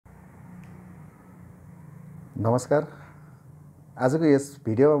नमस्कार। आजको यस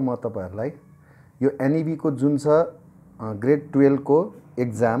भिडियोमा म तपाईहरुलाई यो NEB को जुन छ ग्रेड 12 को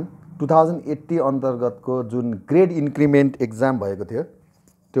एक्जाम 2080 अन्तर्गतको जुन ग्रेड इन्क्रिमेन्ट एक्जाम भएको थियो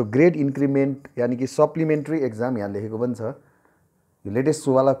त्यो ग्रेड इन्क्रिमेन्ट यानी कि सप्लिमेन्ट्री एक्जाम यहाँ लेखेको पनि छ। यो लेटेस्ट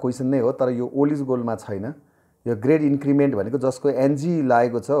वाला क्वेशन नै हो, तर यो ओल्ड इज गोल्डमा छैन। यो ग्रेड इन्क्रिमेन्ट भनेको जसको एनजी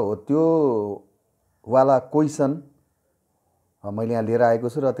लागेको छ हो त्यो वाला क्वेशन मैले यहाँ लिएर आएको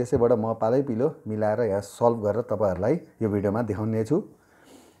छु र त्यसैबाट म पालै पिलो मिलाएर यहाँ सल्भ गरेर तपाईहरुलाई यो भिडियोमा देखाउने छु।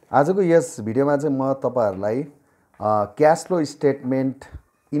 आजको यस भिडियोमा चाहिँ म तपाईहरुलाई cash flow statement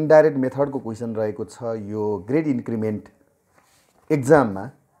indirect मेथडको question रहेको छ यो ग्रेड इन्क्रिमेन्ट एक्जाममा।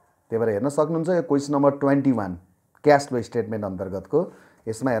 त्यही भएर हेर्न सक्नुहुन्छ यो question number 21 cash flow statement अन्तर्गतको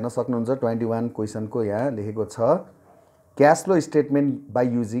यसमा हेर्न सक्नुहुन्छ 21 क्वेशनको यहाँ लेखेको छ cash flow statement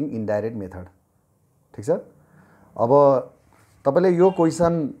by using indirect method. ठीक छ। अब तपाईले यो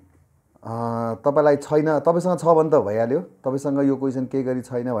क्वेशन तपाईलाई छैन, तपाईसँग छ भने त भइहाल्यो। तपाईसँग यो क्वेशन केही गरी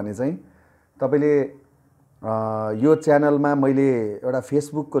छैन भने चाहिँ तपाईले यो च्यानलमा मैले एउटा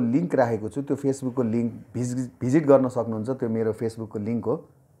फेसबुकको लिंक राखेको छु। त्यो फेसबुकको लिंक भिजिट गर्न सक्नुहुन्छ। त्यो मेरो फेसबुकको लिंक हो।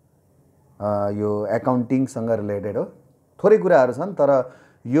 यो अकाउन्टिङ सँग रिलेटेड हो। थोरै कुराहरु छन्, तर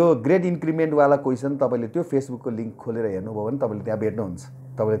यो ग्रेड इन्क्रिमेन्ट वाला क्वेशन तपाईले त्यो फेसबुकको लिंक खोलेर हेर्नुभयो भने तपाईले त्यहाँ भेट्नुहुन्छ।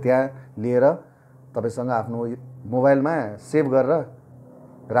 तपाईले त्यहाँ लिएर तपाईसँग आफ्नो मोबाइलमा सेभ गरेर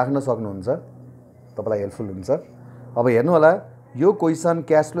राख्न सक्नुहुन्छ। तपाईलाई हेल्पफुल हुन्छ। अब हेर्नु होला यो question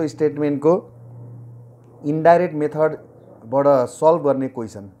cash flow स्टेटमेन्टको indirect मेथडबाट solve गर्ने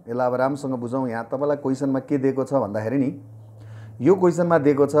क्वेशन। यसलाई अब राम्रोसँग बुझौं। यहाँ तपाईलाई क्वेशनमा के दिएको छ भन्दाखेरि नि यो क्वेशनमा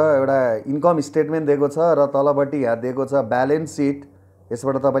दिएको छ एउटा इन्कम स्टेटमेन्ट दिएको छ र तलपट्टि यहाँ दिएको छ ब्यालेन्स सिट।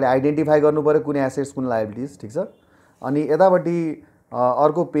 यसबाट तपाईले आइडेन्टिफाई गर्नु पर्यो कुन एसेट्स कुन लायबिलिटिज। ठीक छ। अनि यतापट्टि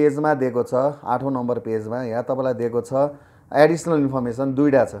अर्को पेजमा दिएको छ 8औं नम्बर पेजमा यहाँ तपाईलाई दिएको छ एडिसनल इन्फर्मेसन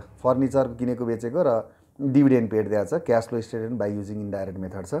दुईटा छ। फर्निचर किनेको बेचेको र डिभिडेन्ड पेड दिएको छ। Cash flow statement by using indirect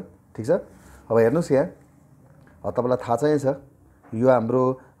method छ। ठीक छ। अब हेर्नुस् यहाँ तपाईलाई थाहा चाहिँ छ यो हाम्रो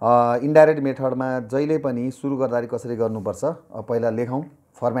इन्डाइरेक्ट मेथडमा जहिले पनि सुरु गर्दाखेरि कसरी गर्नुपर्छ। अब पहिला लेखौं।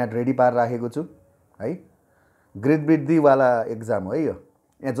 फर्म्याट रेडी पारेर राखेको छु है। ग्रेड वृद्धि वाला एक्जाम हो है यो।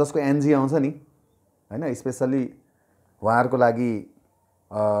 यहाँ जसको एनजी आउँछ नि हैन, स्पेशली उहाँहरुको लागि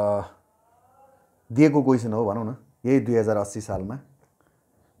दिएको क्वेशन हो भनौं न। यही 2080 सालमा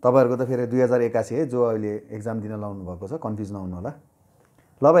तपाईहरुको त फेरि 2081 है जो अहिले एक्जाम दिन लाउनु भएको छ। कन्फ्युज नहुनु होला।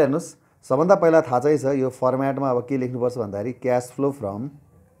 ल अब हेर्नुस्, सबभन्दा पहिला थाहा चाहिँ छ यो फर्म्याटमा अब के लेख्नुपर्छ भन्दाखेरि cash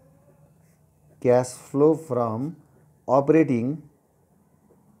flow from operating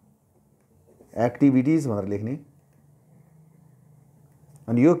activities भनेर लेख्ने।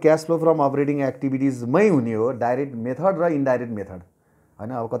 अनि यो cash flow from operating activities मै हुने हो डाइरेक्ट मेथड र इन्डाइरेक्ट मेथड हैन।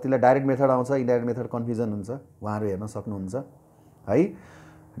 अब कतिलाई डाइरेक्ट मेथड आउँछ, इन्डाइरेक्ट मेथड कन्फ्युजन हुन्छ, उहाँहरु हेर्न सक्नुहुन्छ है।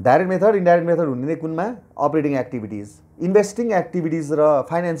 डाइरेक्ट मेथड इन्डाइरेक्ट मेथड हुने कुनमा अपरेटिङ एक्टिभिटीज, इन्भेस्टिङ एक्टिभिटीज र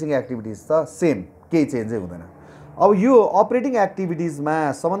फाइनान्सिङ एक्टिभिटीज त सेम, केही चेन्जै हुँदैन। अब यो अपरेटिङ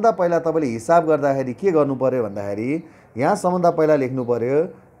एक्टिभिटीजमा सबभन्दा पहिला तपाईले हिसाब गर्दाखेरि के गर्नु पर्यो भन्दाखेरि यहाँ सबभन्दा पहिला लेख्नु पर्यो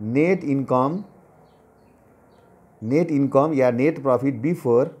net income yeah net profit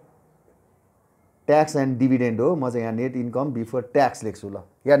before tax and dividend हो। म चाहिँ यहाँ नेट इन्कम बिफोर ट्याक्स लेख्छु। ल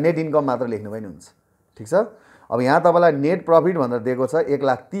या नेट इन्कम मात्र लेख्नु पनि हुन्छ। ठीक छ। अब यहाँ तपाईलाई नेट प्रॉफिट भनेर दिएको छ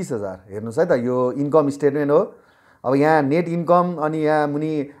 1,30,000। हेर्नुस् है त यो इन्कम स्टेटमेन्ट हो। अब यहाँ नेट इन्कम अनि यहाँ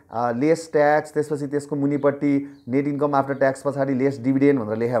मुनि लेस ट्याक्स, त्यसपछि त्यसको मुनिपट्टि नेट इन्कम आफ्टर ट्याक्स पछाडि लेस डिभिडेन्ड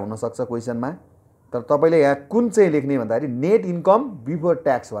भनेर लेखा हुन सक्छ क्वेशनमा। तर तपाईले यहाँ कुन चाहिँ लेख्ने भन्दाखेरि नेट इन्कम बिफोर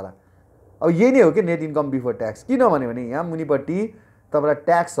ट्याक्स वाला। अब यही नै हो कि नेट इन्कम बिफोर ट्याक्स। किन भने यहाँ मुनिपट्टि तपाईलाई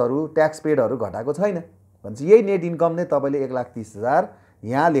ट्याक्स पेडहरु घटाएको छैन भन्छ। यही नेट इन्कम नै तपाईले 1,30,000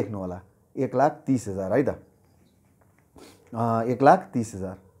 यहाँ लेख्नु होला। 1,30,000 है त।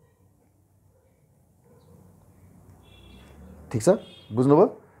 1,30,000 ठीक छ। बुझ्नुभयो?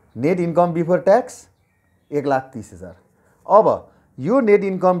 Net income before tax 1,30,000। अब यो नेट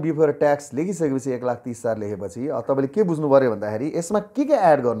इन्कम बिफोर ट्याक्स लेखिसकेपछि 1,30,000 लेखेपछि अब तपाईले के बुझ्नु पर्यो भन्दाखेरि यसमा के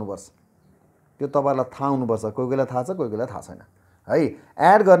एड गर्नुपर्छ त्यो तपाईलाई थाहा हुनुपर्छ। कोही बेला थाहा छ, कोही बेला थाहा छैन है।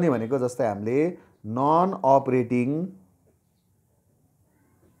 एड गर्ने भनेको जस्तै हामीले नन अपरेटिङ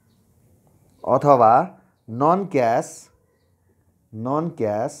अथवा non cash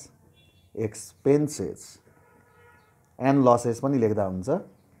expenses and losses पनि लेख्दा हुन्छ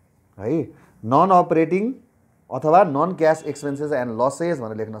है। नन अपरेटिङ अथवा non cash expenses and losses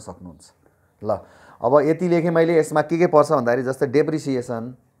भनेर लेख्न सक्नुहुन्छ। ल अब यति लेखेँ मैले। यसमा के पर्छ भन्दाखेरि जस्तै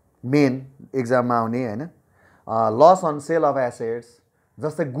डेप्रिसिएसन मेन एक्जाममा आउने हैन। Loss on sale of assets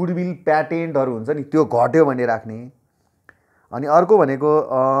जस्तै गुडविल प्याटेन्टहरु हुन्छ नि त्यो घट्यो भने राख्ने। अनि अर्को भनेको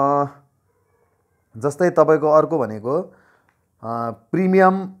जस्तै तपाईको अर्को भनेको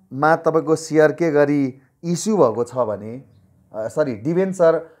प्रिमियममा तपाईको शेयर के गरी इस्यु भएको छ भने सरी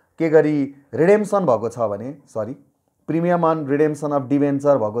डिभेन्चर के गरी रिडेम्सन भएको छ भने sorry premium on redemption of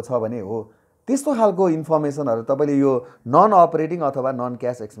debenture भएको छ भने हो त्यस्तो खालको इन्फर्मेसनहरू तपाईँले यो नन अपरेटिङ अथवा नन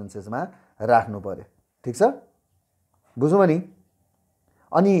क्यास एक्सपेन्सेसमा राख्नु पर्यो ठीक छ बुझ्नुभयो नि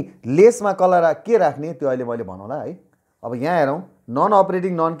अनि लेसमा कलर के राख्ने त्यो अहिले मैले भनौँला है अब यहाँ हेरौँ नन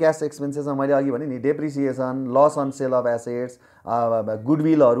अपरेटिङ नन क्यास एक्सपेन्सेसमा मैले अघि भने नि depreciation loss on sale of assets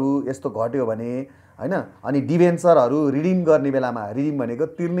गुडविलहरू यस्तो घट्यो भने हैन अनि डिभेन्चरहरू रिडिम गर्ने बेलामा रिडिम भनेको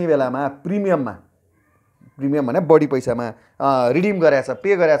तिर्ने बेलामा प्रिमियम भने बढी पैसामा रिडिम गरेछ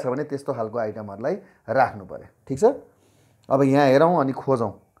पे गरेछ भने त्यस्तो खालको आइटमहरूलाई राख्नु पर्यो ठीक छ अब यहाँ हेरौँ अनि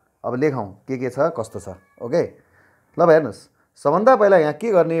खोजौँ अब लेखौँ के छ कस्तो छ ओके ल हेर्नुहोस् सबभन्दा पहिला यहाँ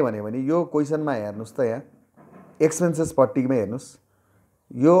के गर्ने भने यो क्वेसनमा हेर्नुहोस् त यहाँ एक्सपेन्सेस पट्टिमै हेर्नुहोस्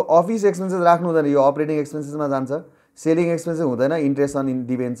यो अफिस एक्सपेन्सेस राख्नु हुँदैन यो अपरेटिङ एक्सपेन्सेसमा जान्छ सेलिङ एक्सपेन्सेस हुँदैन इन्ट्रेस्ट अन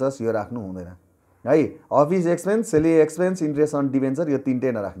डिभेन्चर्स यो राख्नु हुँदैन है office expense selling expense interest on debenture यो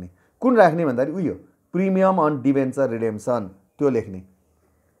तीनटै नराख्ने कुन राख्ने भन्दाखेरि उयो प्रिमियम अन डिभेन्चर रिडेम्सन त्यो लेख्ने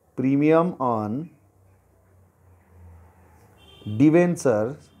प्रिमियम अन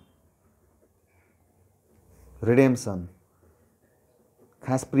डिभेन्चर रिडेम्सन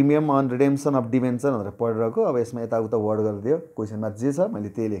खास premium on redemption of debenture भनेर पढिरहेको अब यसमा यताउता वर्ड गरिदियो क्वेसनमा जे छ मैले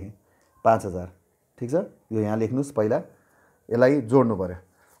त्यही लेखेँ 5000 ठीक छ यो यहाँ लेख्नुहोस् पहिला यसलाई जोड्नु पर्यो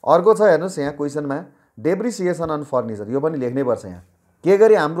अर्को छ हेर्नुहोस् यहाँ क्वेसनमा डेप्रिसिएसन अन फर्निचर यो पनि लेख्नै पर्छ यहाँ के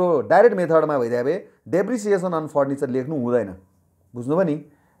गरी हाम्रो डाइरेक्ट मेथडमा भइदिए भए डेप्रिसिएसन अन फर्निचर लेख्नु हुँदैन बुझ्नुभयो नि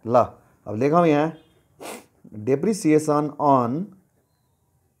ल अब लेखौँ यहाँ डेप्रिसिएसन अन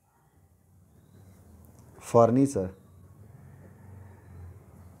फर्निचर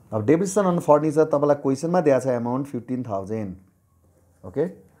अब डेप्रिसिएसन अन फर्निचर तपाईँलाई क्वेसनमा दिएको छ एमाउन्ट 15,000 ओके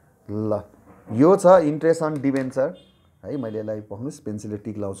ल यो छ इन्ट्रेस्ट अन डिभेन्चर है मैले यसलाई पढ्नुहोस् पेन्सिलले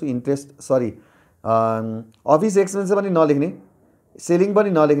टिक लाउँछु इन्ट्रेस्ट सरी अफिस एक्सपेन्स पनि नलेख्ने सेलिङ पनि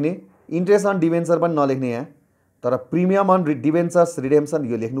नलेख्ने इन्ट्रेस्ट अन डिभेन्चर पनि नलेख्ने यहाँ तर प्रिमियम अन डिभेन्चर्स रिडेम्सन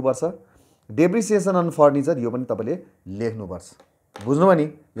यो लेख्नुपर्छ डेप्रिसिएसन अन फर्निचर यो पनि तपाईँले लेख्नुपर्छ बुझ्नुभयो नि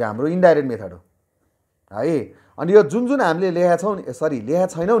यो हाम्रो इन्डाइरेक्ट मेथड हो है अनि यो जुन हामीले लेखेका छौँ नि सरी लेखेका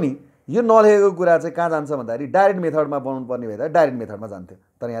छैनौँ नि यो नलेखेको कुरा चाहिँ कहाँ जान्छ भन्दाखेरि डाइरेक्ट मेथडमा बनाउनु पर्ने भए त डाइरेक्ट मेथडमा जान्थ्यो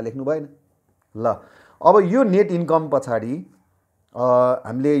तर यहाँ लेख्नु भएन ल अब यो नेट इन्कम पछाडि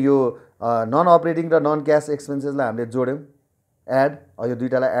हामीले यो नन अपरेटिङ र नन क्यास एक्सपेन्सेसलाई हामीले जोड्यौँ एड यो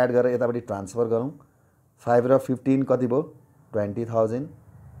दुईटालाई एड गरेर यतापट्टि ट्रान्सफर गरौँ 5 र 15 कति भयो 20,000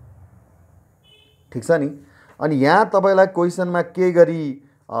 ठिक छ नि अनि यहाँ तपाईँलाई क्वेसनमा के गरी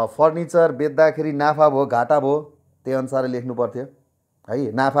फर्निचर बेच्दाखेरि नाफा भयो घाटा भयो त्यही अनुसार लेख्नु पर्थ्यो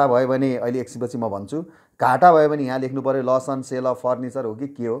है नाफा भयो भने अहिले एकछिनपछि म भन्छु घाटा भयो भने यहाँ लेख्नु पर्यो loss on sale of furniture हो कि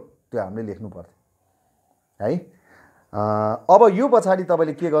के हो त्यो हामीले लेख्नु पर्थ्यो है अब यो पछाडि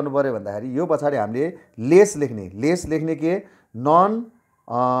तपाईँले के गर्नु पर्यो भन्दाखेरि यो पछाडि हामीले लेस लेख्ने के नन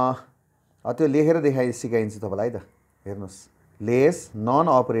त्यो लेखेर सिकाइन्छ तपाईँलाई है त हेर्नुहोस् लेस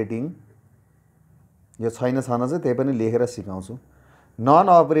नन अपरेटिङ यो छैन चाहिँ त्यही पनि लेखेर सिकाउँछु non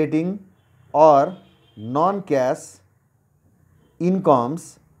operating or non cash incomes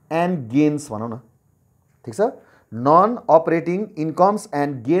and gains भनौँ न ठिक छ non operating incomes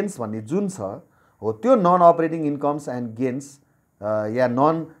and gains भन्ने जुन छ हो त्यो non operating incomes and gains yeah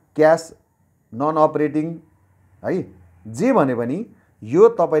non cash non operating है जे भने पनि यो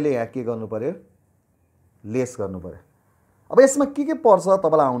तपाईँले यहाँ के गर्नु पर्यो लेस गर्नु पर्यो अब यसमा के पर्छ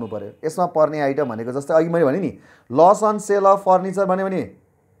तपाईँलाई आउनु पर्यो यसमा पर्ने आइटम भनेको जस्तै अघि मैले भने नि loss on sale of furniture भन्यो भने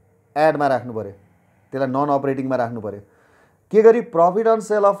एडमा राख्नु पर्यो त्यसलाई नन अपरेटिङमा राख्नु पर्यो के गरी profit on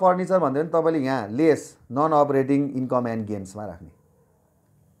sale of furniture भन्दै भने तपाईँले यहाँ lace non operating income and गेन्समा राख्ने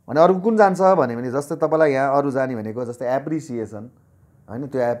अनि अरू कुन जान्छ भने जस्तै तपाईँलाई यहाँ अरू जाने भनेको जस्तै एप्रिसिएसन हैन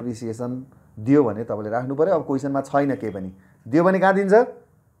त्यो एप्रिसिएसन दियो भने तपाईँले राख्नु पर्यो अब क्वेसनमा छैन केही पनि दियो भने कहाँ दिन्छ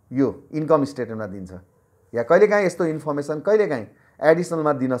यो इन्कम स्टेटमेन्टमा दिन्छ या कहिलेकाहीँ यस्तो इन्फर्मेसन कहिलेकाहीँ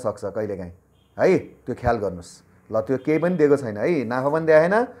एडिसनलमा दिन सक्छ कहिलेकाहीँ है त्यो ख्याल गर्नुहोस् ल त्यो केही पनि दिएको छैन है नाफा पनि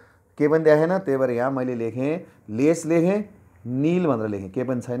देखाएन केही पनि देखाएन त्यही भएर यहाँ मैले लेखेँ लेस लेखेँ नील भनेर लेखेँ केही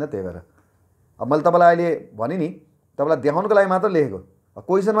पनि छैन त्यही भएर अब मैले तपाईँलाई अहिले भने नि तपाईँलाई देखाउनुको लागि मात्र लेखेको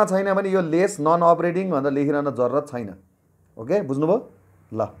क्वेसनमा छैन भने यो लेस नन अपरेटिङ भनेर लेखिरहन जरुरत छैन ओके बुझ्नुभयो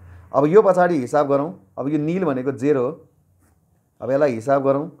ल अब यो पछाडि हिसाब गरौँ अब यो नील भनेको 0 हो अब यसलाई हिसाब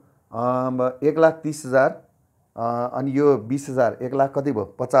गरौँ 1,30,000 अनि यो 20,000 1 लाख कति भयो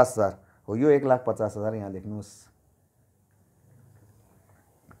 50,000 हो यो 1,50,000 यहाँ लेख्नुहोस्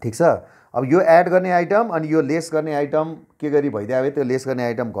ठिक छ अब यो एड गर्ने आइटम अनि यो लेस गर्ने आइटम के गरी भइदियो त्यो लेस गर्ने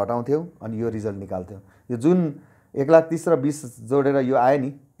आइटम घटाउँथ्यौ अनि यो रिजल्ट निकाल्थ्यौ यो जुन 1,30,000 र 20 जोडेर यो आयो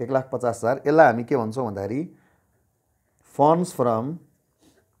नि 1,50,000 यसलाई हामी के भन्छौँ भन्दाखेरि फन्ड्स फ्रम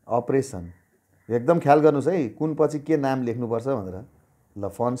अपरेसन एकदम ख्याल गर्नुस् है कुन पछि के नाम लेख्नुपर्छ भनेर। ल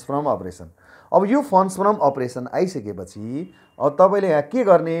फन्ड्स फ्रम अपरेसन। अब यो फन्ड्स फ्रम अपरेसन आइसकेपछि अब तपाईँले यहाँ के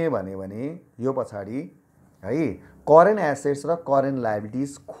गर्ने भने यो पछाडि है करेन्ट एसेट्स र करेन्ट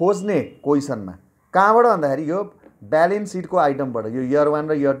लायबिलिटिज खोज्ने क्वेसनमा कहाँबाट भन्दाखेरि यो ब्यालेन्स सिटको आइटमबाट यो इयर 1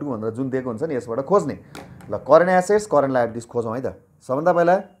 र इयर 2 भनेर जुन दिएको हुन्छ नि यसबाट खोज्ने। ल करेन्ट एसेट्स करेन्ट लायबिलिटिज खोजौँ है त। सबभन्दा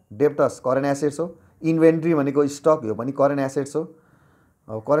पहिला डेप्टर्स करेन्ट एसेट्स हो, इन्भेन्ट्री भनेको स्टक यो पनि करेन्ट एसेट्स हो।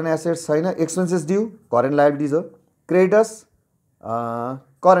 अब करेन्ट एसेट्स छैन, एक्सपेन्सेस ड्यू करेन्ट लायबिलिटिज हो, क्रेडिटर्स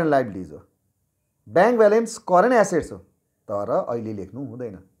करेन्ट लायबिलिटिज हो, ब्याङ्क ब्यालेन्स करेन्ट एसेट्स हो तर अहिले लेख्नु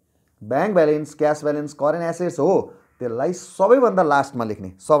हुँदैन। Bank balance cash balance current assets हो, त्यसलाई सबैभन्दा लास्टमा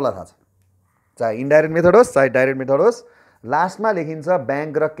लेख्ने, सबलाई थाहा छ। चाहे इन्डाइरेक्ट मेथड होस् चाहे डाइरेक्ट मेथड होस्, लास्टमा लेखिन्छ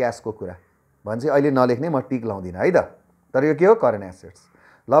ब्याङ्क र क्यासको कुरा भने चाहिँ अहिले नलेख्ने, म टिक लाउँदिनँ है त। तर यो के हो करेन्ट एसेट्स।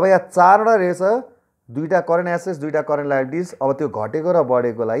 ल अब यहाँ 4वटा रहेछ, 2टा करेन्ट एसेट्स 2टा करेन्ट लायबिलिटिज। अब त्यो घटेको र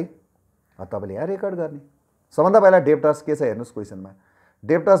बढेकोलाई तपाईँले यहाँ रेकर्ड गर्ने। सबभन्दा पहिला डेप्टर्स के छ हेर्नुहोस् क्वेसनमा,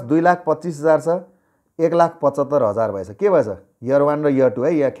 डेप्टर्स 2,25,000 छ, 1,75,000 भएछ। के भएछ इयर 1 र इयर 2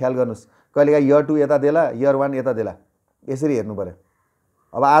 है, यहाँ ख्याल गर्नुहोस्। कहिलेकाहीँ इयर 2 यता देला इयर 1 यता देला, यसरी हेर्नु पऱ्यो।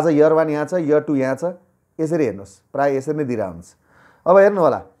 अब आज इयर 1 यहाँ छ इयर 2 यहाँ छ, यसरी हेर्नुहोस्, प्रायः यसरी नै दिइरहेको हुन्छ। अब हेर्नु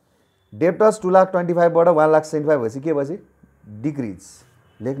होला डेप्टर्स 2,25,000 बाट 1,75,000 भएपछि के भएपछि डिक्रिज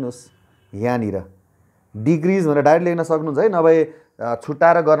लेख्नुहोस्। यहाँनिर डिक्रिज भनेर डाइरेक्ट लेख्न सक्नुहुन्छ है, नभए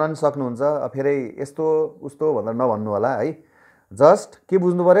छुट्टाएर गर्न पनि सक्नुहुन्छ। फेरि यस्तो उस्तो भनेर नभन्नु होला है। जस्ट के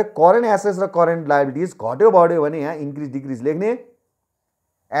बुझ्नु पऱ्यो, करेन्ट एसेट्स र करेन्ट लायबिलिटिज घट्यो बढ्यो भने यहाँ इन्क्रिज डिक्रिज लेख्ने।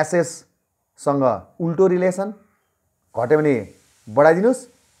 एसेट्ससँग उल्टो रिलेसन, घट्यो भने बढाइदिनुहोस्,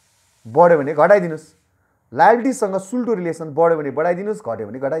 बढ्यो भने घटाइदिनुहोस्। लायबिलिटिजसँग सुल्टो रिलेसन, बढ्यो भने बढाइदिनुहोस्, घट्यो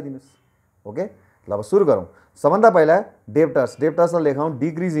भने घटाइदिनुहोस्। ओके ल अब सुरु गरौँ। सबभन्दा पहिला डेप्टर्स, डेप्टर्सलाई लेखौँ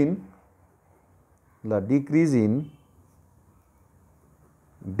डिक्रिज इन, ल डिक्रिज इन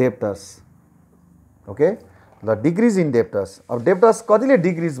डेप्टर्स। ओके ल डिक्रिज इन डेप्टर्स। अब डेप्टर्स कतिले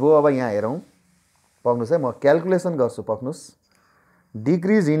डिक्रिज भयो अब यहाँ हेरौँ, पक्नुहोस् है म क्यालकुलेसन गर्छु, पक्नुहोस्।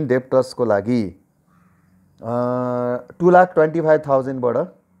 डिक्रिज इन डेप्टर्सको लागि 2,25,000 बाट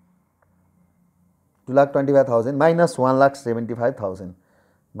 2,25,000 माइनस 1,75,000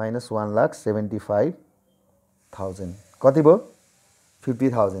 माइनस 1,75,000 कति भयो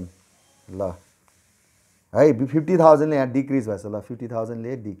 50,000। ल है 50,000 ले यहाँ डिक्रिज भएछ। ल 50,000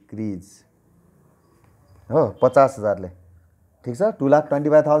 ले डिक्रिज हो 50,000 ले, ठिक छ।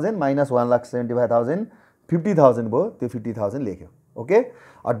 2,25,000 माइनस 1,75,000 50,000 भयो, त्यो 50,000 लेख्यो। ओके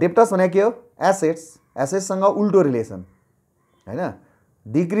डेप्टर्स भने के हो एसेट्स, एसेट्ससँग उल्टो रिलेसन हैन।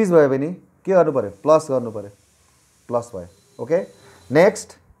 डिक्रिज भयो भने के गर्नु पर्यो प्लस गर्नु पर्यो, प्लस भयो। ओके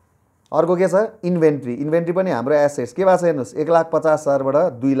नेक्स्ट अर्को के छ इन्भेन्ट्री। इन्भेन्ट्री पनि हाम्रो एसेट्स के भएको छ हेर्नुहोस् 1,50,000 बाट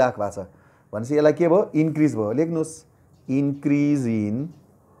 2 लाख भएको छ भनेपछि यसलाई के भयो इन्क्रिज भयो। लेख्नुहोस् इन्क्रिज इन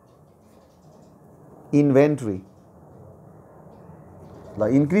इन्भेन्ट्री। ल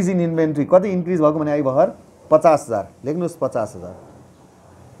इन्क्रिज इन इन्भेन्ट्री कति इन्क्रिज भएको भने आई भर्खर 50,000, लेख्नुहोस् 50,000।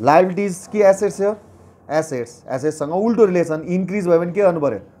 लायबिलिटिज के एसेट्स हो एसेट्स, एसेट्ससँग उल्टो रिलेसन, इन्क्रिज भयो भने के गर्नु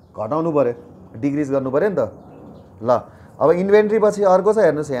पर्यो घटाउनु पर्यो, डिक्रिज गर्नु पर्यो नि त। ल अब इन्भेन्ट्री पछि अर्को छ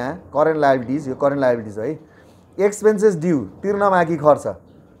हेर्नुहोस् यहाँ करेन्ट लायबिलिटिज, यो करेन्ट लायबिलिटिज है। एक्सपेन्सेस ड्यू तिर्न बाँकी खर्च,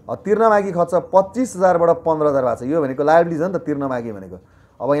 तिर्न बाँकी खर्च 25,000 बाट 15,000 भएको छ, यो भनेको लायबिलिटिज हो नि त तिर्न बाँकी भनेको।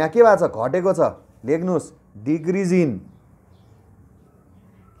 अब यहाँ के भएको छ घटेको छ, लेख्नुहोस् decrease in,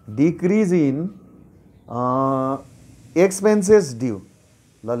 decrease in expenses due.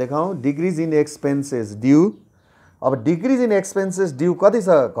 ल लेखौँ डिक्रिज इन एक्सपेन्सेस ड्यू। अब डिक्रिज इन एक्सपेन्सेस ड्यू कति छ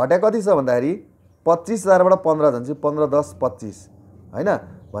घटे कति छ भन्दाखेरि 25,000 बाट 15 झन् 15 10 25 हैन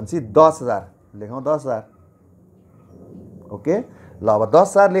भनेपछि 10,000 लेखौँ 10,000। ओके ल अब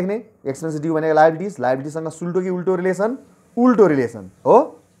 10,000 लेख्ने। एक्सपेन्सेस ड्यू भनेको लायबिलिटिज, लायबिलिटीसँग सुल्टो कि उल्टो रिलेसन, उल्टो रिलेसन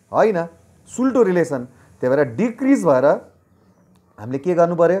हो हैन सुल्टो रिलेसन। त्यही भएर डिक्रिज भएर हामीले के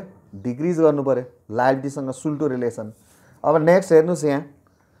गर्नु पर्यो डिक्रिज गर्नु पर्यो, लायबिलिटीसँग सुल्टो रिलेसन। अब नेक्स्ट हेर्नुहोस् यहाँ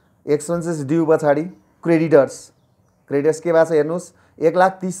एक्सपेन्सेस ड्यू पछाडि क्रेडिटर्स, क्रेडिटर्स के भएको छ हेर्नुहोस्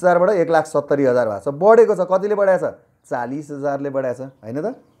 1,30,000 बाट 1,70,000 भएको छ, बढेको छ कतिले बढाएको छ 40,000 ले बढाएको छ हैन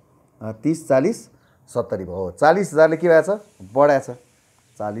त 30 40 70 भयो। 40,000 ले के भएको छ बढाएको छ,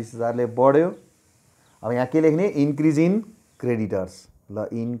 40,000 ले बढ्यो। अब यहाँ के लेख्ने इन्क्रिज इन क्रेडिटर्स। ल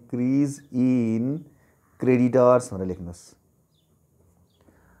इन्क्रिज इन क्रेडिटर्स भनेर लेख्नुहोस्।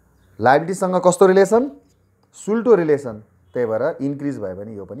 लायबिलिटीसँग कस्तो रिलेसन सुल्टो रिलेसन, त्यही भएर इन्क्रिज भयो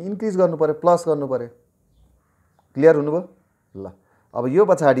भने यो पनि इन्क्रिज गर्नु पर्यो, प्लस गर्नु पर्यो। क्लियर हुनुभयो। ल अब यो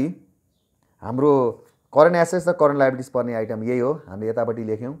पछाडि हाम्रो करेन्ट एसेट्स र करेन्ट लायबिलिटिज पर्ने आइटम यही हो, हामीले यतापट्टि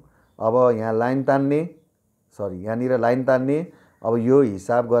लेख्यौँ। अब यहाँ लाइन तान्ने, सरी यहाँनिर लाइन तान्ने, अब यो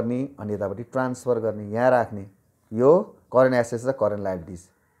हिसाब गर्ने अनि यतापट्टि ट्रान्सफर गर्ने, यहाँ राख्ने। यो करेन्ट एसेट्स र करेन्ट लायबिलिटिज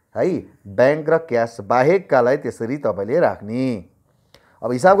है ब्याङ्क र क्यास बाहेककालाई त्यसरी तपाईँले राख्ने।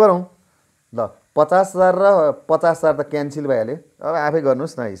 अब हिसाब गरौँ ल 50,000 र 50,000 त क्यान्सल भइहाल्यो। अब आफै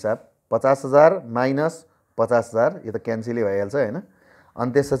गर्नुहोस् न हिसाब 50,000 माइनस 50,000 यो त क्यान्सलै भइहाल्छ होइन।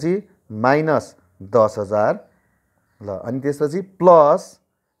 अनि त्यसपछि माइनस 10,000 ल अनि त्यसपछि प्लस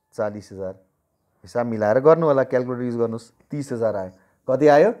 40,000 हिसाब मिलाएर गर्नु होला क्यालकुलेटर युज गर्नुहोस् 30,000 आयो। कति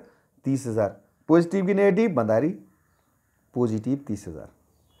आयो 30,000 पोजिटिभ कि नेगेटिभ भन्दाखेरि पोजिटिभ 30,000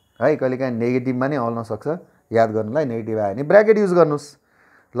 है। कहिलेकाहीँ नेगेटिभमा नै आउन सक्छ याद गर्नुलाई नेगेटिभ आयो भने ब्र्याकेट युज गर्नुहोस्।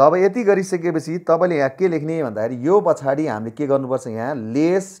 ल अब यति गरिसकेपछि तपाईँले यहाँ के लेख्ने भन्दाखेरि यो पछाडि हामीले के गर्नुपर्छ यहाँ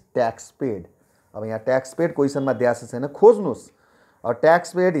लेस ट्याक्स पेड। अब यहाँ ट्याक्स पेड क्वेसनमा दिएको छैन खोज्नुहोस्। अब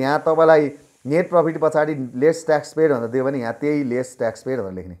ट्याक्स पेड यहाँ तपाईँलाई नेट प्रफिट पछाडि लेस ट्याक्स पेड भनेर दियो भने यहाँ त्यही लेस ट्याक्स पेड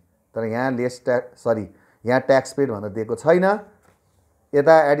भनेर लेख्ने। तर यहाँ यहाँ ट्याक्स पेड भनेर दिएको छैन।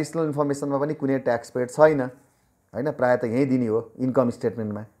 यता एडिसनल इन्फर्मेसनमा पनि कुनै ट्याक्स पेड छैन होइन। प्रायः त यहीँ दिने हो इन्कम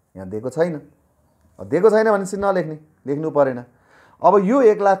स्टेटमेन्टमा यहाँ दिएको छैन। दिएको छैन भनेपछि नलेख्ने लेख्नु परेन। अब यो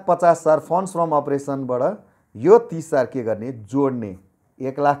 1,50,000 फन्ड्स फ्रम अपरेसनबाट यो 30,000 के गर्ने जोड्ने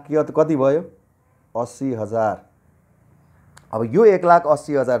 1,00,000 कति भयो 80,000। अब यो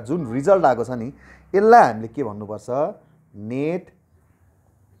 1,80,000 जुन रिजल्ट आएको छ नि यसलाई हामीले के भन्नुपर्छ net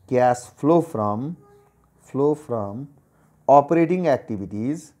cash flow from operating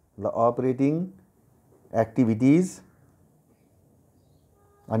activities. ल अपरेटिङ एक्टिभिटिज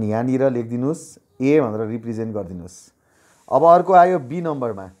अनि यहाँनिर लेखिदिनुहोस् ए भनेर रिप्रेजेन्ट गरिदिनुहोस्। अब अर्को आयो बी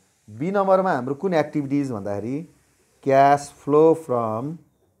नम्बरमा हाम्रो कुन एक्टिभिटिज भन्दाखेरि cash flow from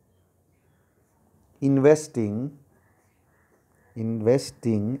investing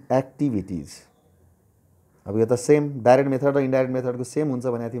activities. अब यो त सेम डाइरेक्ट मेथड र इन्डाइरेक्ट मेथडको सेम हुन्छ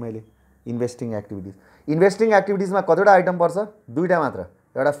भनेको थिएँ मैले। इन्भेस्टिङ एक्टिभिटिजमा कतिवटा आइटम पर्छ दुईवटा मात्र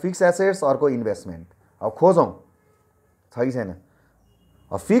एउटा फिक्स एसेट्स अर्को इन्भेस्टमेन्ट। अब खोजौँ छ कि छैन।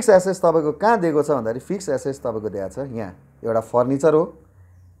 अब फिक्स एसेट्स तपाईँको कहाँ दिएको छ भन्दाखेरि फिक्स एसेट्स तपाईँको दिएको छ यहाँ एउटा फर्निचर हो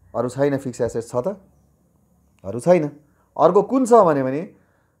अरू छैन। फिक्स एसेट्स छ त अरू छैन। अर्को कुन छ भने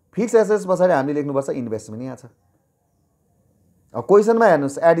फिक्स एसेट्स पछाडि हामीले लेख्नुपर्छ इन्भेस्टमेन्ट यहाँ छ। अब क्वेसनमा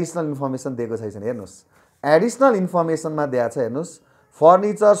हेर्नुहोस् एडिसनल इन्फर्मेसन दिएको छैन हेर्नुहोस् एडिसनल इन्फर्मेसनमा दिएको छ हेर्नुहोस्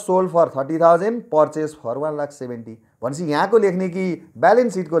furniture sold for 30,000 purchase for 1,70,000 भनेपछि यहाँको लेख्ने कि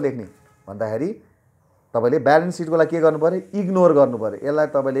ब्यालेन्स सिटको लेख्ने भन्दाखेरि तपाईँले ब्यालेन्स सिटकोलाई के गर्नु पर्यो इग्नोर गर्नु पर्यो। यसलाई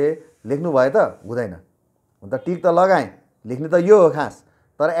तपाईँले लेख्नु भयो त हुँदैन हुन त टिक त लगाएँ लेख्ने त यो हो खास।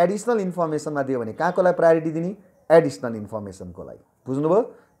 तर एडिसनल इन्फर्मेसनमा दियो भने कहाँकोलाई प्रायोरिटी दिने एडिसनल इन्फर्मेसनको लागि बुझ्नुभयो।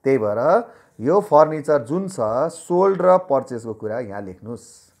 त्यही भएर यो फर्निचर जुन छ सोल्ड र पर्चेजको कुरा यहाँ लेख्नुहोस्।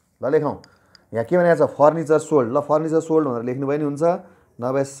 ल लेखौँ यहाँ के भनेको छ फर्निचर सोल्ड। ल फर्निचर सोल्ड भनेर लेख्नुभयो नि हुन्छ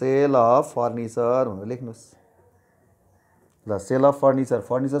नभए सेल अफ फर्निचर भनेर लेख्नुहोस्। ल सेल अफ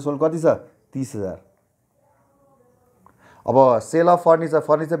फर्निचर सोल्ड कति छ 30,000। अब सेल अफ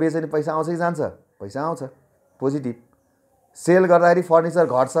फर्निचर बेच्यो भने पैसा आउँछ कि जान्छ पैसा आउँछ पोजिटिभ। सेल गर्दाखेरि फर्निचर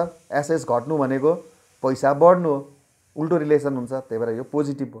घट्छ एसेट्स घट्नु भनेको पैसा बढ्नु हो उल्टो रिलेसन हुन्छ। त्यही भएर यो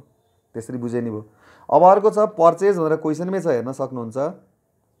पोजिटिभ हो त्यसरी बुझे नि भयो। अब अर्को छ पर्चेज भनेर क्वेसनमै छ हेर्न सक्नुहुन्छ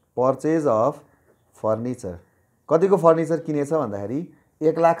पर्चेज अफ फर्निचर कतिको फर्निचर किनेछ भन्दाखेरि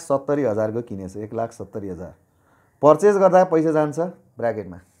 1,70,000 को किनेछ 1,70,000। पर्चेज गर्दा पैसा जान्छ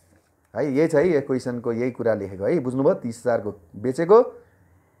ब्र्याकेटमा है यही छ है यो क्वेसनको यही कुरा लेखेको है बुझ्नुभयो। 30,000 को बेचेको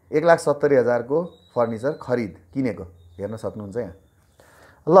 1,70,000 को फर्निचर खरिद किनेको हेर्न सक्नुहुन्छ यहाँ।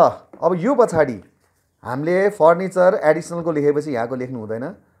 ल अब यो पछाडि हामीले फर्निचर एडिसनलको लेखेपछि यहाँको लेख्नु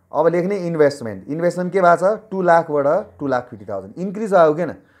हुँदैन। अब लेख्ने इन्भेस्टमेन्ट के भएको छ 2,00,000बाट 2,50,000 इन्क्रिज आयो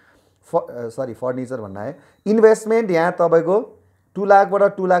किन फर्निचर भन्न आयो इन्भेस्टमेन्ट यहाँ तपाईँको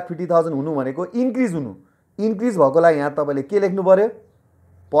 2,00,000बाट 2,50,000 हुनु भनेको इन्क्रिज भएकोलाई यहाँ तपाईँले के लेख्नु पर्यो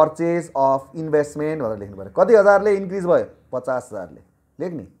पर्चेज अफ इन्भेस्टमेन्ट भनेर लेख्नु पर्यो। कति हजारले इन्क्रिज भयो 50,000ले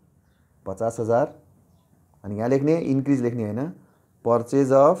लेख्ने 50,000 अनि यहाँ लेख्ने इन्क्रिज लेख्ने होइन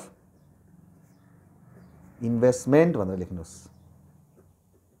पर्चेज अफ इन्भेस्टमेन्ट भनेर लेख्नुहोस्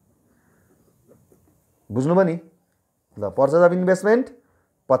बुझ्नुभयो नि। ल पर्चेज अफ इन्भेस्टमेन्ट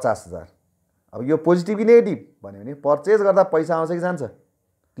 50,000। अब यो पोजिटिभ कि नेगेटिभ भन्यो भने पर्चेज गर्दा पैसा आउँछ कि जान्छ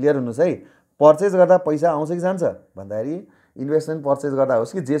क्लियर हुनुहोस् है। पर्चेज गर्दा पैसा आउँछ कि जान्छ भन्दाखेरि इन्भेस्टमेन्ट पर्चेज गर्दा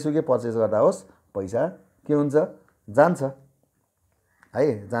होस् कि जेसुकै पर्चेज गर्दा होस् पैसा के हुन्छ जान्छ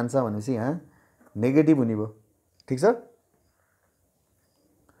है। जान्छ भनेपछि यहाँ नेगेटिभ हुने भयो ठिक छ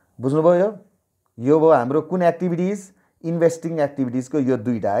बुझ्नुभयो। यो भयो हाम्रो कुन एक्टिभिटिज इन्भेस्टिङ एक्टिभिटिजको यो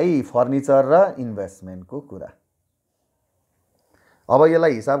दुईटा है फर्निचर र इन्भेस्टमेन्टको कुरा। अब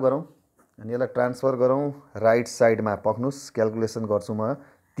यसलाई हिसाब गरौँ अनि यसलाई ट्रान्सफर गरौँ राइट साइडमा पक्नुहोस् क्यालकुलेसन गर्छु म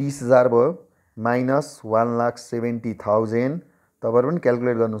 30,000 भयो माइनस 1,70,000 तपाईँहरू पनि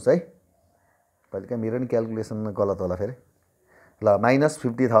क्यालकुलेट गर्नुहोस् है कहिलेकाहीँ मेरो नि क्यालकुलेसन गलत होला फेरि। ल माइनस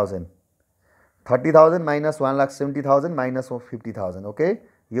 50,000 30,000 माइनस 1,70,000 माइनस 50,000 ओके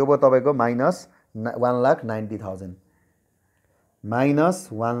यो भयो तपाईको माइनस 1,90,000 माइनस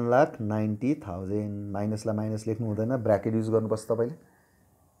 1,90,000 माइनसलाई माइनस लेख्नु हुँदैन ब्र्याकेट युज गर्नुपर्छ तपाईले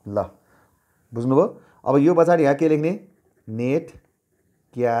ल बुझ्नुभयो अब यो पछाडि यहाँ के लेख्ने net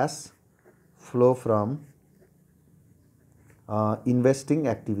cash flow from investing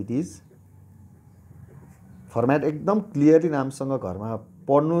activities format एकदम क्लियरली राम्रोसँग घरमा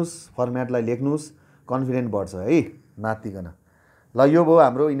पढ्नुस् फर्म्याटलाई लेख्नुस् कन्फिडेन्ट बढ्छ है नातिकन ल यो भयो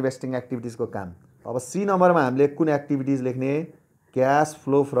हाम्रो इन्भेस्टिङ एक्टिभिटीजको काम अब सी नम्बरमा हामीले कुन एक्टिभिटीज लेख्ने cash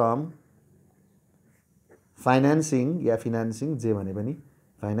flow from financing yeah financing जे भने पनि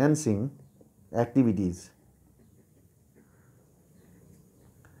फाइनान्सिङ एक्टिभिटीज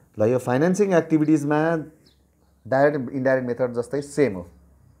ल यो फाइनान्सिङ एक्टिभिटीजमा डाइरेक्ट इन्डाइरेक्ट मेथड जस्तै सेम हो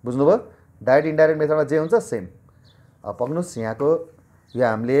बुझ्नुभयो डाइरेक्ट इन्डाइरेक्ट मेथडमा जे हुन्छ सेम अब पक्नुस् यहाँको यो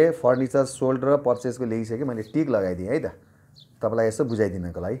हामीले फर्निचर सोल्ड र पर्चेसको लेखिसकेँ मैले टिक लगाइदिएँ है त तपाईलाई यसो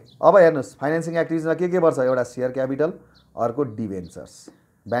बुझाइदिनको लागि अब हेर्नुस् फाइनान्सिङ एक्टिभिटीजमा के पर्छ एउटा शेयर क्यापिटल अर्को डिभेन्चर्स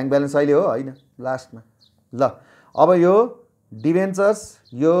ब्याङ्क ब्यालेन्स अहिले हो हैन लास्टमा ल अब यो डिभेन्चर्स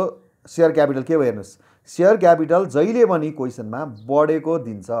यो शेयर क्यापिटल के भयो हेर्नुस् शेयर क्यापिटल जहिले पनि क्वेसनमा बढेको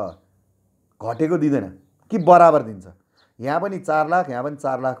दिन्छ घटेको दिँदैन कि बराबर दिन्छ यहाँ पनि 4 लाख यहाँ पनि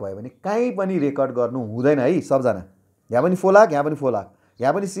 4 लाख भयो भने कहीँ पनि रेकर्ड गर्नु हुँदैन है सबजना यहाँ पनि 4 लाख यहाँ पनि 4 लाख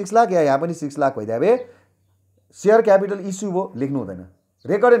यहाँ पनि 6 लाख या यहाँ पनि 6 लाख भइदिए शेयर क्यापिटल इस्यु भयो लेख्नु हुँदैन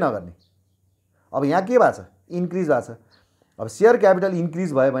रेकर्डै नगर्ने अब यहाँ के भएको छ इन्क्रिज भएको छ अब शेयर क्यापिटल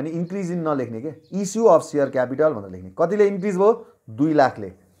इन्क्रिज भयो भने इन्क्रिज इन नलेख्ने के इस्यु अफ शेयर क्यापिटल भनेर लेख्ने कतिले इन्क्रिज भयो 2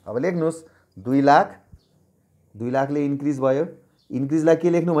 लाखले अब लेख्नुस् 2 लाखले इन्क्रिज भयो इन्क्रिजलाई के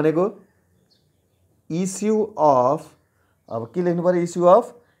लेख्नु भनेको इस्यु अफ अब के लेख्नु पर्यो इस्यु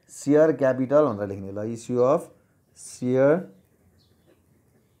अफ शेयर क्यापिटल भनेर लेख्ने ल इस्यु अफ शेयर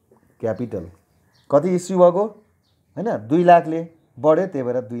क्यापिटल कति इस्यु भएको हैन 2 लाखले बढ्यो त्यही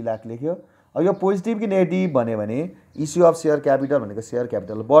भएर 2 लाख लेख्यो अब यो पोजिटिभ कि नेगेटिभ भन्यो भने इस्यु अफ शेयर क्यापिटल भनेको शेयर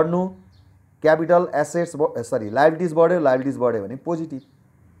क्यापिटल बढ्नु क्यापिटल एसेट्स लायबिलिटिज बढ्यो भने पोजिटिभ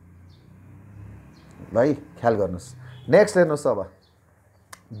ल है ख्याल गर्नुस् नेक्स्ट हेर्नुस् अब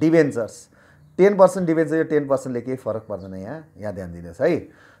डिभेन्चर्स 10% डिभेन्चर यो 10% ले केही फरक पर्दैन यहाँ ध्यान दिनुहोस् है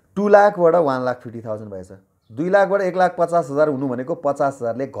 2 लाखबाट 1,50,000 भएछ 2 लाखबाट 1,50,000 हुनु भनेको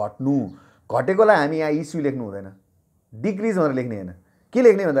 50,000 ले घट्नु घटेकोलाई हामी यहाँ इस्यु लेख्नु हुँदैन डिक्रिज भनेर लेख्ने हैन के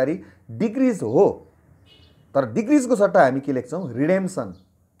लेख्ने भन्दाखेरि डिक्रिज हो तर डिक्रिजको सट्टा हामी के लेख्छौं रिडेम्सन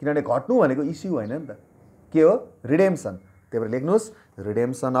किनभने घट्नु भनेको इस्यु हैन नि त के हो रिडेम्सन त्यही भएर लेख्नुस्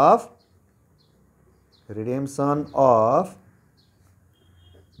redemption of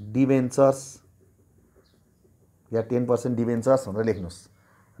debentures yeah 10% debentures भनेर लेख्नुस्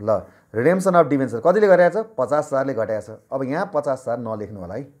ल रिडेम्सन अफ डिभेन्चर कतिले गरेछ 50,000 ले घटाएछ अब यहाँ 50,000 नलेख्नु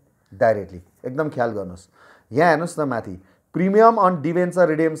होला है डाइरेक्टली एकदम ख्याल गर्नुस् यहाँ हेर्नुस् न माथि premium on debenture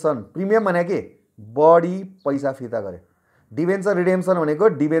redemption premium भने के बढी पैसा फिर्ता गर्यो डिभेन्चर रिडेम्सन भनेको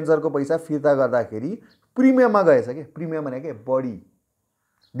डिभेन्चरको पैसा फिर्ता गर्दाखेरि प्रिमियममा गएछ के प्रिमियम भने के बढी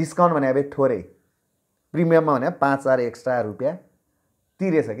डिस्काउन्ट भने अब थोरै प्रिमियममा भने 5,000 एक्स्ट्रा रुपैयाँ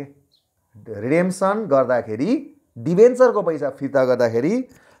तिरेछ के रिडेम्सन गर्दाखेरि डिभेन्चरको पैसा फिर्ता गर्दाखेरि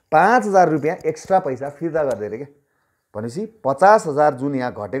 5,000 रुपैयाँ एक्स्ट्रा पैसा फिर्ता गर्दै के भनेपछि 50,000 जुन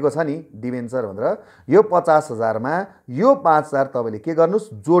यहाँ घटेको छ नि डिभेन्चर भनेर यो 50,000 मा यो 5,000 तपाईले के गर्नुस्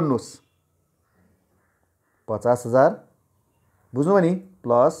जोड्नुस् 50,000 बुझ्नुभयो नि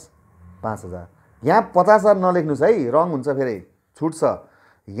प्लस 5,000 यहाँ 50,000 नलेख्नुस् है रङ हुन्छ फेरि छुट्छ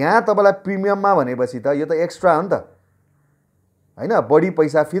यहाँ तपाईलाई प्रिमियममा भनेपछि त यो त एक्स्ट्रा हो नि त हैन बढी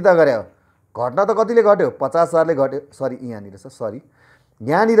पैसा फिर्ता गरे घट्न त कतिले घट्यो 50,000 ले घट्यो सरी यहाँनिर छ सरी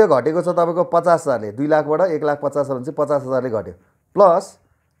यहाँनिर घटेको छ तपाईको 50,000 ले 2 लाखबाट 1,50,000 हुन्छ 50,000 ले घट्यो प्लस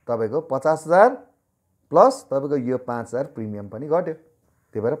तपाईको 50,000 प्लस तपाईको यो 5,000 प्रिमियम पनि घट्यो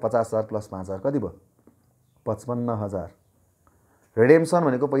त्यही भएर 50,000 प्लस 5,000 कति भयो 55,000 रिडेम्सन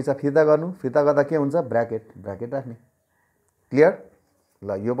भनेको पैसा फिर्ता गर्नु फिर्ता गर्दा के हुन्छ ब्र्याकेट राख्ने क्लियर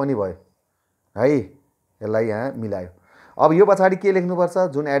ल यो पनि भयो है यसलाई यहाँ मिलायो अब यो पछाडी के लेख्नुपर्छ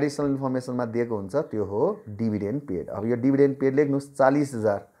जुन एडिसनल इन्फर्मेसनमा दिएको हुन्छ त्यो हो डिभिडेन्ड पेड अब यो डिभिडेन्ड पेड लेख्नुस्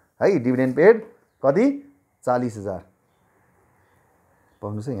 40,000 है डिभिडेन्ड पेड कति 40,000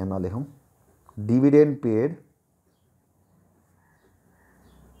 पाउनुस् है यहाँ नलेखौं डिभिडेन्ड पेड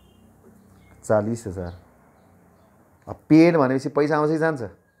 40,000 अब पेड भनेपछि पैसा आउँछ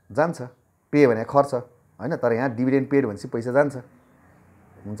जान्छ पे भने खर्च हैन तर यहाँ डिभिडेन्ड पेड भनेपछि पैसा जान्छ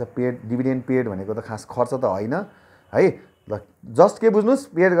हुन्छ पेड डिभिडेन्ड पेड भनेको त खास खर्च त हैन है ल जस्ट के बुझ्नुस्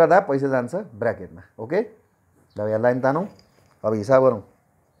पेड गर्दा पैसा जान्छ ब्र्याकेटमा ओके ल यहाँ लाइन तानौं अब हिसाब गरौं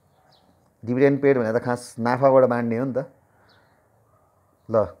डिभिडेन्ड पेड भने त खास नाफाबाट बाँड्ने हो नि त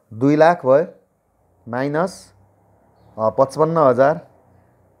ल 2 लाख भयो माइनस 55,000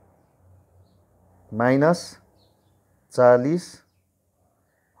 माइनस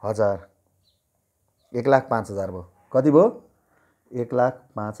 40,000 1,05,000 भयो। कति भयो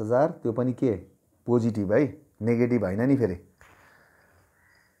 1,05,000। त्यो पनि के पोजिटिभ है, नेगेटिभ होइन नि फेरि।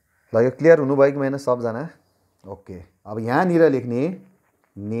 ल यो क्लियर हुनुभयो कि मैन सबजना? ओके। अब यहाँनिर लेख्ने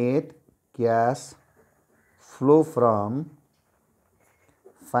net cash flow from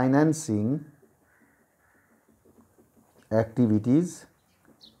financing activities,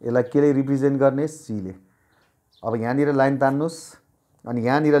 यसलाई केले रिप्रेजेन्ट गर्ने? सीले। अब यहाँनिर लाइन तान्नुस् अनि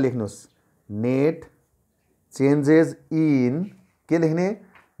यहाँनिर लेख्नुस् नेट चेन्जेस इन, के लेख्ने?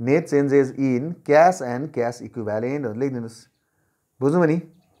 Net changes in cash and cash equivalent लेखिदिनुस्। बुझ्नुभयो नि?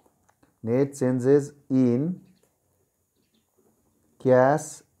 Net changes in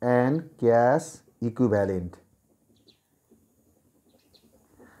cash and cash equivalent.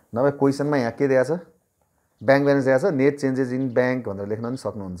 नभए क्वेसनमा यहाँ के दिएको छ? ब्याङ्क ब्यालेन्स दिएको छ। नेट चेन्जेस इन ब्याङ्क भनेर लेख्न पनि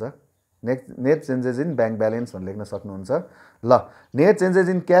सक्नुहुन्छ। Net changes in bank balance भनेर लेख्न सक्नुहुन्छ। ल net changes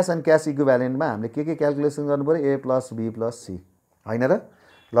in cash and cash इक्विभ्यालेन्टमा हामीले के क्यालकुलेसन गर्नु पर्यो? ए प्लस बी प्लस सी, होइन र?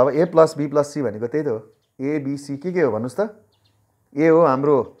 ल अब ए प्लस बी प्लस सी भनेको त्यही त हो। एबिसी के हो भन्नुहोस् त? ए हो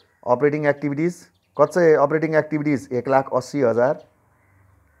हाम्रो अपरेटिङ एक्टिभिटिज। कति छ अपरेटिङ एक्टिभिटिज? 1,80,000।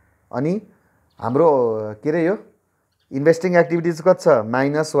 अनि हाम्रो के अरे यो इन्भेस्टिङ एक्टिभिटिज कति छ?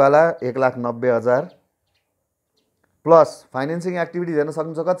 माइनसवाला 1,90,000 प्लस फाइनेन्सिङ एक्टिभिटिज हेर्न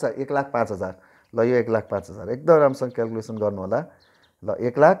सक्नुहुन्छ कति छ? 1,05,000। ल यो 1,05,000 एकदम राम्रोसँग क्यालकुलेसन गर्नु होला। ल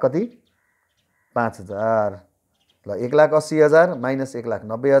 1,00,000 कति? 5,000। ल 1,80,000 माइनस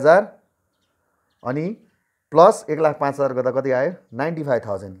 1,90,000 अनि प्लस 1,05,000 गर्दा कति आयो?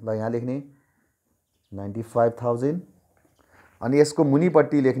 95,000। ल यहाँ लेख्ने 95,000 अनि यसको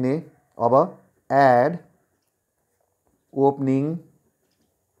मुनिपट्टि लेख्ने अब एड ओपनिङ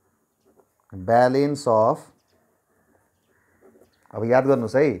ब्यालेन्स अफ। अब याद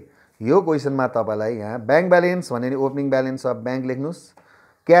गर्नुहोस् है, यो क्वेसनमा तपाईँलाई यहाँ ब्याङ्क ब्यालेन्स भने नि ओपनिङ ब्यालेन्स अफ ब्याङ्क लेख्नुहोस्,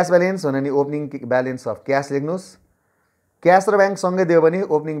 क्यास ब्यालेन्स भने नि ओपनिङ ब्यालेन्स अफ क्यास लेख्नुहोस्, क्यास र ब्याङ्क सँगै दियो भने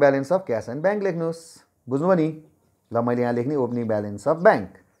opening balance of cash and bank लेख्नुहोस्। बुझ्नुभयो नि? ल मैले यहाँ लेख्ने ओपनिङ ब्यालेन्स अफ ब्याङ्क,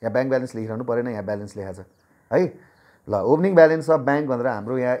 यहाँ ब्याङ्क ब्यालेन्स लेखिरहनु परेन, यहाँ ब्यालेन्स लेखा छ है। ल ओपनिङ ब्यालेन्स अफ ब्याङ्क भनेर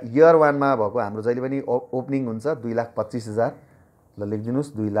हाम्रो यहाँ इयर 1मा भएको हाम्रो जहिले पनि ओपनिङ हुन्छ 2,25,000। ल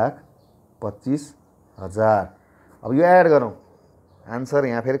लेखिदिनुहोस् 2,25,000। अब यो एड गरौँ, आन्सर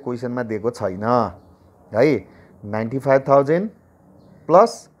यहाँ फेरि क्वेसनमा दिएको छैन है। 95,000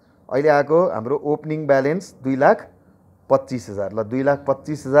 प्लस अहिले आएको हाम्रो ओपनिङ ब्यालेन्स 2,25,000। ल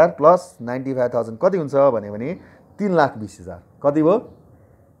 2,25,000 प्लस 95,000 कति हुन्छ भने 3,20,000। कति भयो?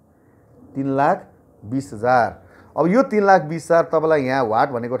 3,20,000। अब यो 3,20,000 तपाईँलाई यहाँ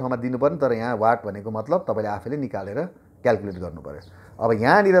वाट भनेको ठाउँमा दिनु पर्यो, तर यहाँ वाट भनेको मतलब तपाईँले आफैले निकालेर क्यालकुलेट गर्नु पर्यो। अब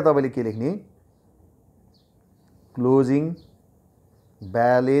यहाँनिर तपाईँले के लेख्ने? क्लोजिङ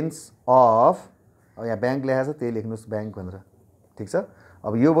ब्यालेन्स अफ, अब यहाँ ब्याङ्क लेखाएको छ त्यही लेख्नुहोस् ब्याङ्क भनेर, ठिक छ।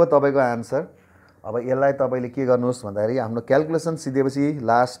 अब यो भयो तपाईँको आन्सर। अब यसलाई तपाईँले के गर्नुहोस् भन्दाखेरि हाम्रो क्यालकुलेसन सिधेपछि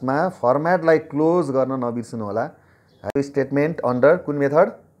लास्टमा फर्मेटलाई क्लोज गर्न नबिर्सनु होला। स्टेटमेन्ट अन्डर कुन मेथड?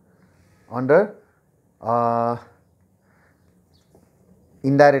 Under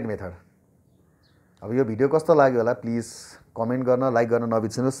indirect method. अब यो भिडियो कस्तो लाग्यो होला प्लिज कमेन्ट गर्न, लाइक गर्न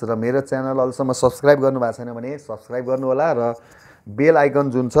नबिर्सनुहोस् र मेरो च्यानल अहिलेसम्म सब्सक्राइब गर्नुभएको छैन भने सब्सक्राइब गर्नु होला र बेल आइकन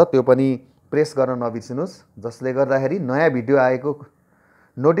जुन छ त्यो पनि प्रेस गर्न नबिर्सनुहोस्, जसले गर्दाखेरि नयाँ भिडियो आएको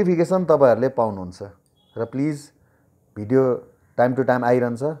नोटिफिकेसन तपाईँहरूले पाउनुहुन्छ। र please video time to time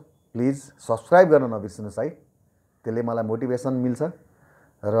आइरहन्छ, प्लिज सब्सक्राइब गर्न नबिर्सनुहोस् है, त्यसले मलाई मोटिभेसन मिल्छ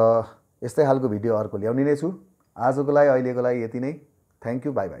र यस्तै खालको भिडियो अर्को ल्याउने नै छु। आजको लागि अहिलेको लागि यति नै। Thank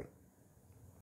you, by by.